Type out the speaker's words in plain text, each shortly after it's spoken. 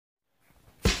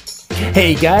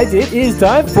Hey guys, it is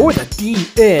time for the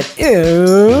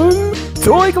D&M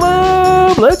Toy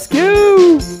Club! Let's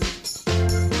go!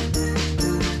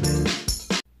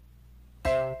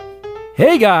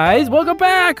 Hey guys, welcome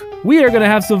back! We are going to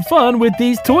have some fun with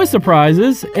these toy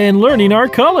surprises and learning our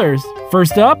colors.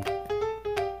 First up,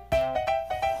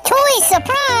 Toy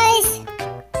surprise!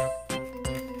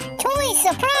 Toy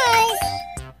surprise!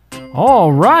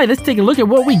 all right, let's take a look at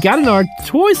what we got in our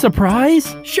toy surprise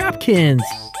Shopkins.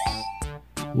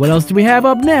 What else do we have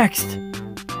up next?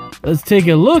 Let's take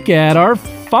a look at our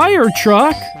fire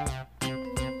truck.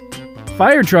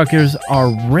 Fire truckers are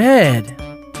red.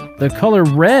 The color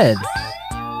red.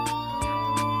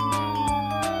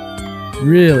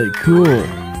 Really cool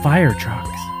fire trucks.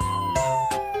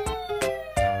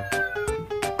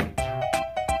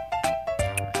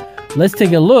 Let's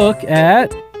take a look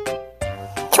at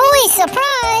Toy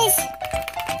surprise!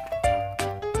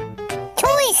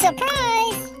 Toy surprise!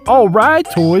 all right,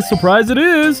 toy surprise it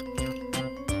is.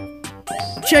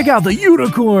 Check out the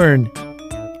unicorn.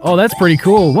 Oh, that's pretty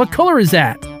cool. What color is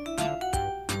that?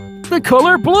 The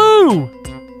color blue.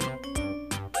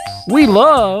 We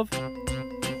love.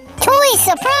 Toy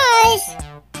surprise!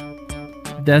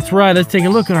 That's right. Let's take a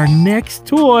look at our next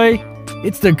toy.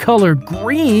 It's the color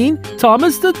green.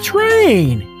 Thomas the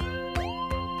Train.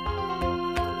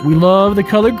 We love the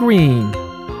color green.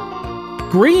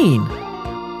 Green.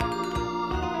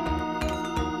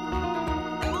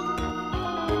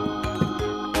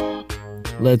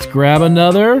 Let's grab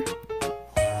another.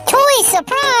 Toy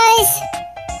surprise!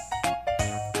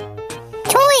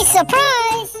 Toy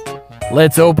surprise!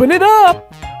 Let's open it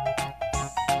up.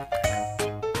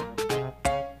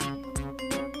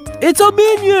 It's a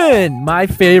minion, my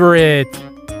favorite.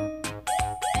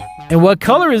 And what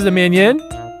color is the minion?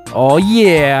 Oh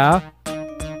yeah.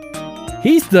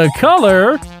 He's the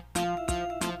color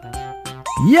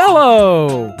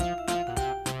yellow.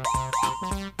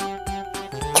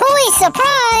 Toy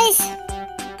surprise!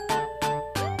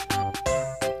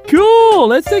 Cool,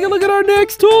 let's take a look at our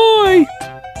next toy.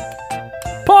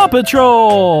 Paw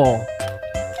Patrol.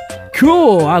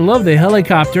 Cool, I love the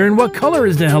helicopter. And what color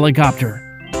is the helicopter?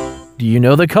 Do you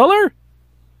know the color?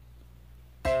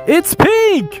 It's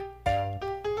pink.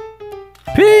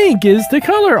 Pink is the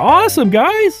color. Awesome,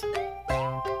 guys.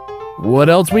 What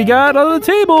else we got on the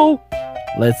table?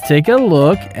 Let's take a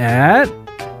look at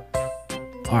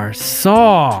our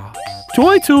saw.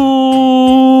 Toy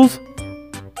tools.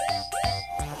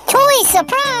 Toy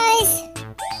surprise!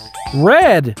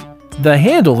 Red. The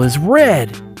handle is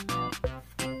red.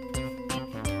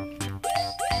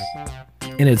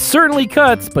 And it certainly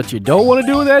cuts, but you don't want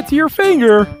to do that to your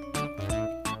finger.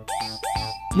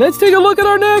 Let's take a look at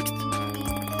our next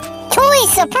Toy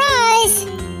surprise!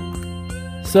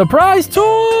 surprise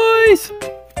toys.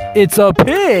 It's a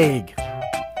pig.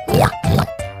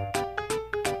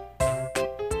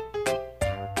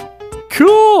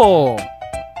 Cool.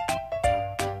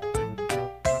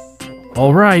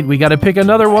 All right, we got to pick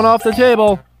another one off the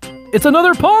table. It's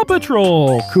another Paw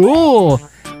Patrol. Cool.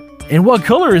 And what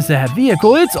color is that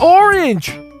vehicle? It's orange.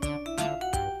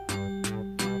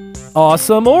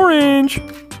 Awesome orange.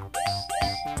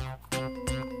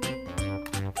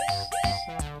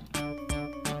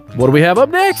 What do we have up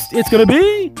next? It's going to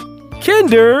be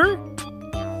Kinder.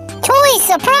 Toy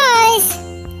surprise!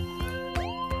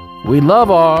 We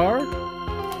love our.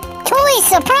 Toy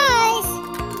surprise!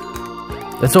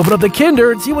 Let's open up the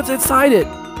Kinder and see what's inside it.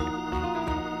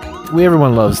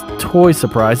 Everyone loves toy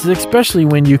surprises, especially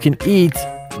when you can eat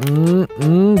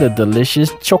the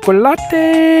delicious chocolates.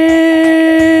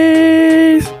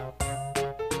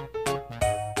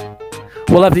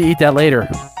 We'll have to eat that later.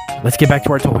 Let's get back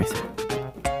to our toys.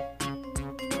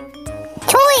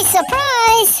 Toy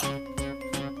surprise!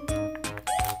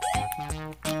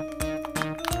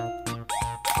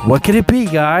 What could it be,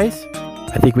 guys?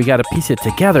 I think we got to piece it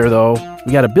together, though.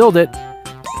 We got to build it.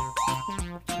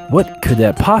 What could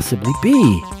that possibly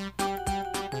be?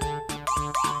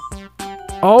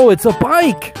 Oh, it's a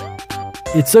bike.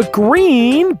 It's a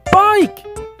green bike.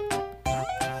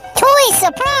 Toy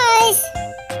surprise!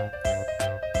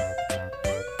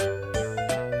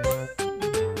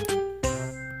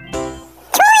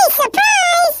 Toy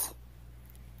surprise!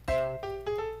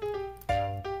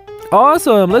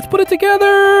 Awesome. Let's put it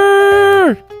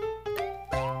together.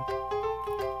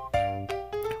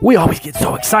 We always get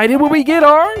so excited when we get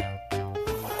our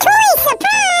Toy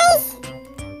surprise!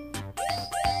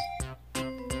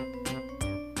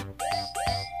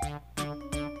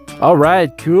 All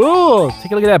right, cool.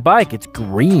 Take a look at that bike. It's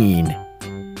green.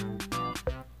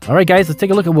 All right, guys, let's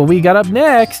take a look at what we got up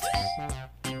next.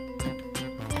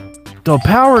 The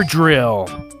power drill.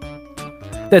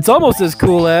 That's almost as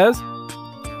cool as...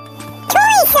 Toy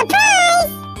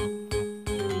surprise!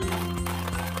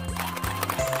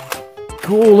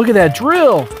 Cool, look at that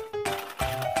drill.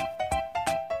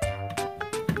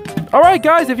 Alright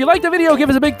guys, if you liked the video, give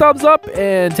us a big thumbs up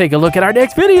and take a look at our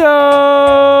next video.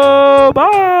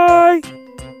 Bye!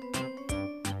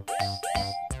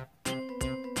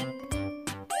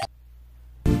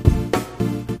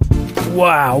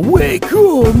 Wow, way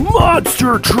cool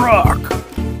monster truck!